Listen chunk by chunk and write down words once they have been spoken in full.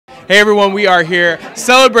Hey everyone, we are here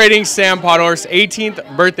celebrating Sam Pottorff's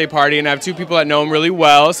 18th birthday party, and I have two people that know him really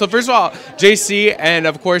well. So first of all, JC and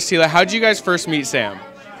of course Teala, how did you guys first meet Sam?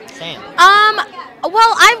 Well,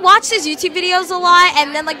 I watched his YouTube videos a lot,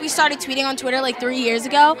 and then we started tweeting on Twitter 3 years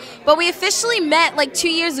ago. But we officially met 2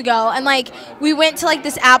 years ago, and we went to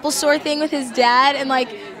this Apple Store thing with his dad and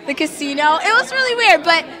the casino. It was really weird,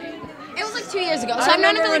 but it was 2 years ago. So I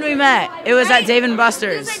remember when we met. It was at Dave &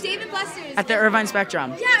 Buster's. It was at Dave & Buster's. At the Irvine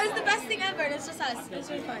Spectrum. Yeah, it was the best thing ever. And it's just us. It was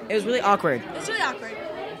really fun. It was really awkward. It was really awkward.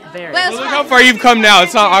 Very. But it was Look fun. how far you've come now.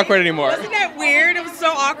 It's not awkward anymore. Wasn't that weird? It was so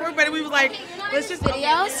awkward, but we was like, let's just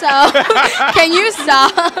video. So can you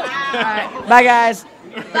stop? All right. Bye, guys.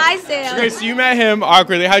 Bye, Sam. Okay, so you met him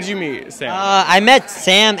awkwardly. How'd you meet Sam? I met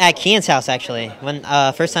Sam at Kian's house, actually. When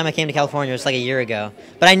first time I came to California, it was a year ago.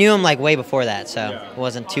 But I knew him way before that, so it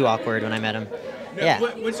wasn't too awkward when I met him. Yeah.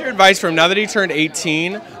 What's your advice for him now that he turned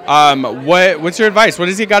 18? What's your advice? What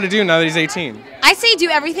does he got to do now that he's 18? I say do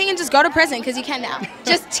everything and just go to prison because you can now.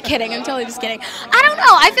 Just kidding. I'm totally just kidding. I don't know.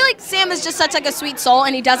 I feel like Sam is just such a sweet soul,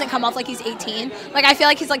 and he doesn't come off like he's 18. I feel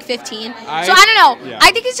like he's 15. So I don't know. Yeah.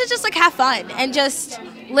 I think he should just have fun and just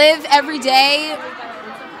live every day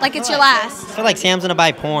like it's your last. I feel like Sam's gonna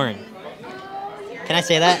buy porn. Can I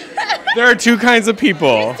say that? There are two kinds of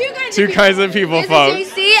people. Two kinds of people, There's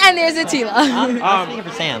folks. a JC and there's a Teala. I'm speaking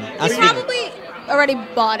for Sam. He probably already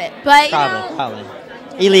bought it, but Probably.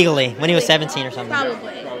 Illegally, when he was 17 or something.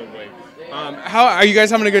 Probably. How are you guys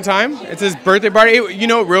having a good time? It's his birthday party.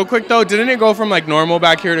 Real quick though, didn't it go from normal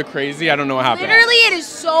back here to crazy? I don't know what happened. Literally, it is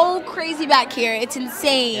so crazy back here. It's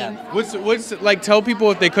insane. Yeah. What's tell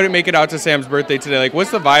people if they couldn't make it out to Sam's birthday today.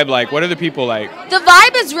 What's the vibe like? What are the people like? The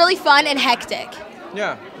vibe is really fun and hectic.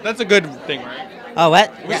 Yeah, that's a good thing, right? Oh,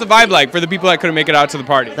 what? What's the vibe like for the people that couldn't make it out to the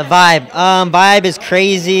party? The vibe. Vibe is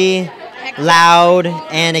crazy, loud,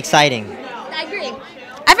 and exciting. I agree.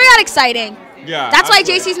 I forgot exciting. Yeah. That's why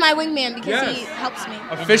JC's my wingman because he helps me.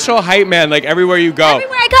 Official hype man, everywhere you go.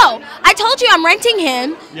 Everywhere I go. I told you I'm renting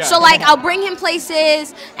him, Yeah. so I'll bring him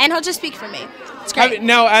places and he'll just speak for me. It's great.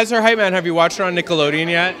 Now, as her hype man, have you watched her on Nickelodeon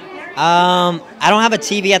yet? I don't have a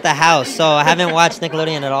TV at the house, so I haven't watched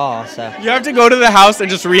Nickelodeon at all. So You have to go to the house and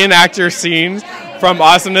just reenact your scenes from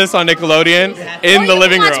Awesomeness on Nickelodeon in the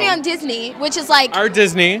living Watch room. me on Disney, which is Our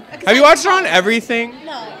Disney. Have you watched her on everything?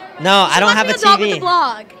 no, I don't have a Watch me on Dog with the TV.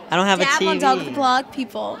 Blog. I don't have a Dab on TV. Dog with the Blog,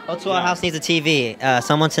 people. O2L House needs a TV.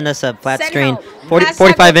 Someone send us a flat Send screen, help.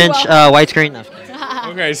 45-inch # widescreen. No.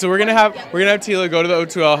 Okay, so we're gonna have Teala go to the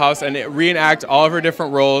O2L house and reenact all of her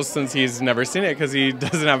different roles since he's never seen it because he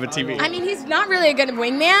doesn't have a TV. I mean, he's not really a good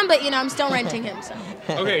wingman, but I'm still renting him. So.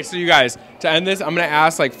 Okay, so you guys, to end this, I'm gonna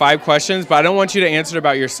ask 5 questions, but I don't want you to answer it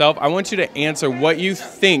about yourself. I want you to answer what you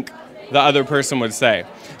think the other person would say.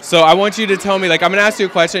 So I want you to tell me, I'm gonna ask you a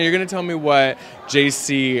question, you're gonna tell me what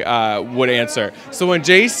JC would answer. So when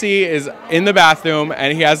JC is in the bathroom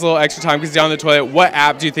and he has a little extra time because he's down the toilet, what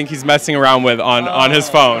app do you think he's messing around with on his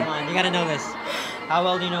phone? Come on, you gotta know this. How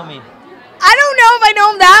well do you know me? I don't know if I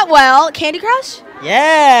know him that well. Candy Crush?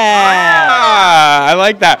 Yeah. I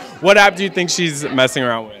like that. What app do you think she's messing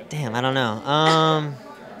around with? Damn, I don't know.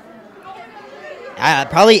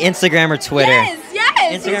 Probably Instagram or Twitter. Yes.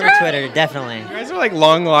 Instagram or Twitter, definitely. You guys are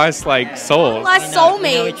long lost souls. Lost We know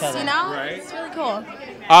soulmates, each other. Right? It's really cool.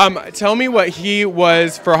 Tell me what he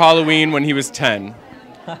was for Halloween when he was 10.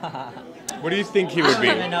 What do you think he would I be?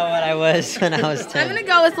 don't even know what I was when I was 10. I'm gonna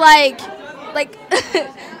go with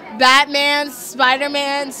Batman,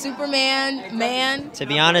 Spider-Man, Superman, man. To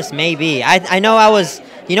be honest, maybe. I know I was.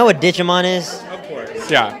 You know what Digimon is? Of course.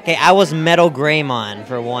 Yeah. Okay, I was Metal Greymon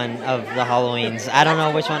for one of the Halloweens. I don't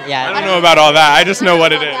know which one. Yeah. I don't know about all that. I just know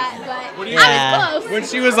what it is. Yeah. I was close. When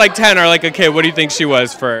she was 10 or a kid, what do you think she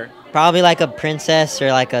was for? Probably a princess or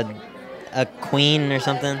a queen or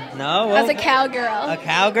something. No? As a cowgirl. A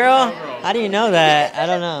cowgirl? How do you know that? I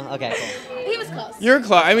don't know. Okay, cool. He was close. You're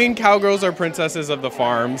close. I mean, cowgirls are princesses of the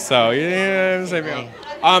farm, so yeah.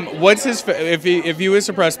 What's his? If he was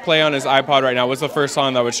to press play on his iPod right now, what's the first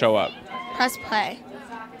song that would show up? Press play.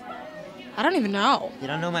 I don't even know. You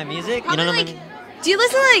don't know my music? Probably You don't know my do you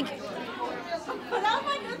listen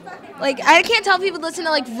I can't tell if people listen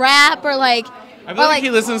to rap or I feel like he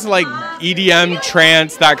listens to EDM,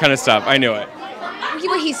 trance, that kind of stuff. I knew it.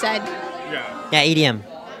 what he said. Yeah, EDM.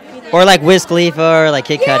 Or Wiz Khalifa or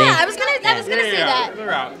Kid Cudi. Yeah, I was gonna say that.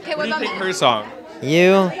 Okay, what do you about think me? her song?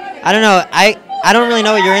 You? I don't know. I don't really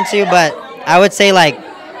know what you're into, but I would say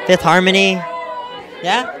Fifth Harmony.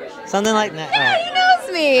 Yeah? Something like that. Yeah, he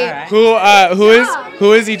knows me. All right.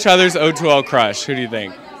 Who is each other's O2L crush? Who do you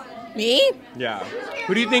think? Me? Yeah.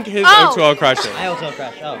 Who do you think his O2L crush is? My O2L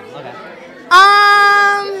crush. Oh, okay.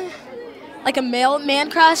 like a male man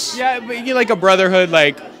crush. Yeah, but you like a brotherhood,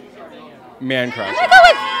 like man crush.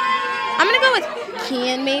 I'm gonna go with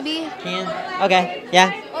Kian, maybe. Can? Okay.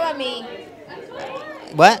 Yeah. What about me?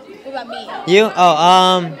 What? What about me? You?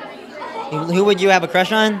 Oh, who would you have a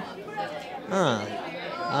crush on? Huh.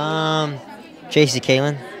 JC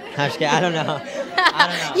Caylen. I'm just kidding. I don't know.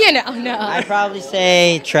 You know, no. I'd probably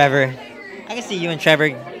say Trevor. I can see you and Trevor.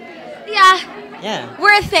 Yeah, Yeah.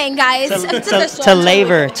 we're a thing, guys.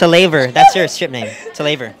 Talaver. That's your ship name.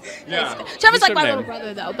 Talaver. Yeah. Trevor's like Good my name. little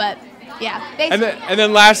brother, though, but yeah. And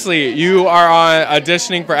then lastly, you are on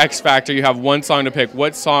auditioning for X Factor. You have one song to pick.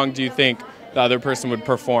 What song do you think the other person would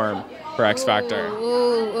perform for X Factor? Ooh.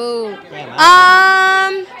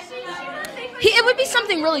 It would be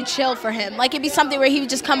something really chill for him. Like, it'd be something where he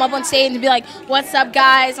would just come up on stage and be like, "What's up,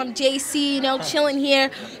 guys? I'm JC, chilling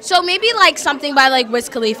here." So maybe like something by like Wiz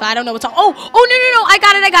Khalifa. I don't know what song. Oh, no! I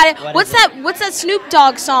got it. What's that Snoop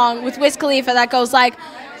Dogg song with Wiz Khalifa that goes like, Do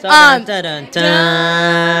you know what I'm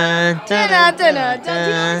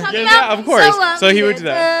talking about? Of course. So he would do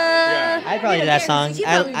that. I'd probably do that song.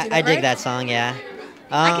 I dig that song. Yeah.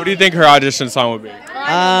 What do you think her audition song would be?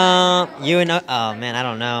 Oh man, I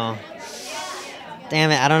don't know. Damn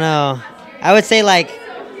it, I don't know. I would say like,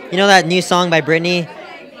 that new song by Britney.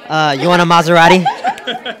 You want a Maserati?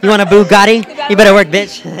 You want a Bugatti? You better work,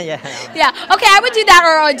 bitch. Yeah. Yeah. Okay, I would do that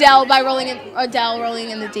or Adele by Rolling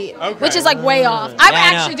in the Deep, which is like way off. I would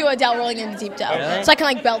actually do Adele Rolling in the Deep though, so I can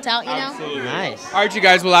like belt out, Absolutely. Nice. All right, you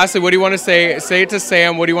guys. Well, lastly, what do you want to say? Say it to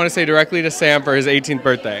Sam. What do you want to say directly to Sam for his 18th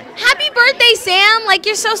birthday? Happy birthday, Sam! Like,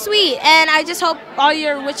 you're so sweet, and I just hope all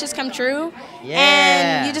your wishes come true. Yeah.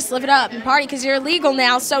 And you just live it up and party because you're legal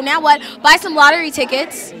now. So now what? Buy some lottery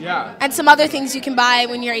tickets. Yeah. And some other things you can buy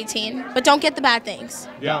when you're 18, but don't get the bad things.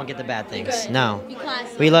 Yeah. Don't get the bad things. Good. No. Be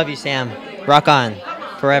classy. We love you, Sam. Rock on.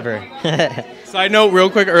 Forever. Side note,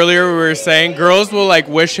 real quick, earlier we were saying girls will like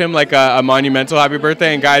wish him like a monumental happy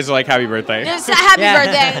birthday, and guys are like happy birthday. Just happy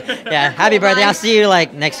birthday. Yeah, happy birthday. I'll see you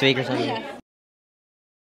like next week or something.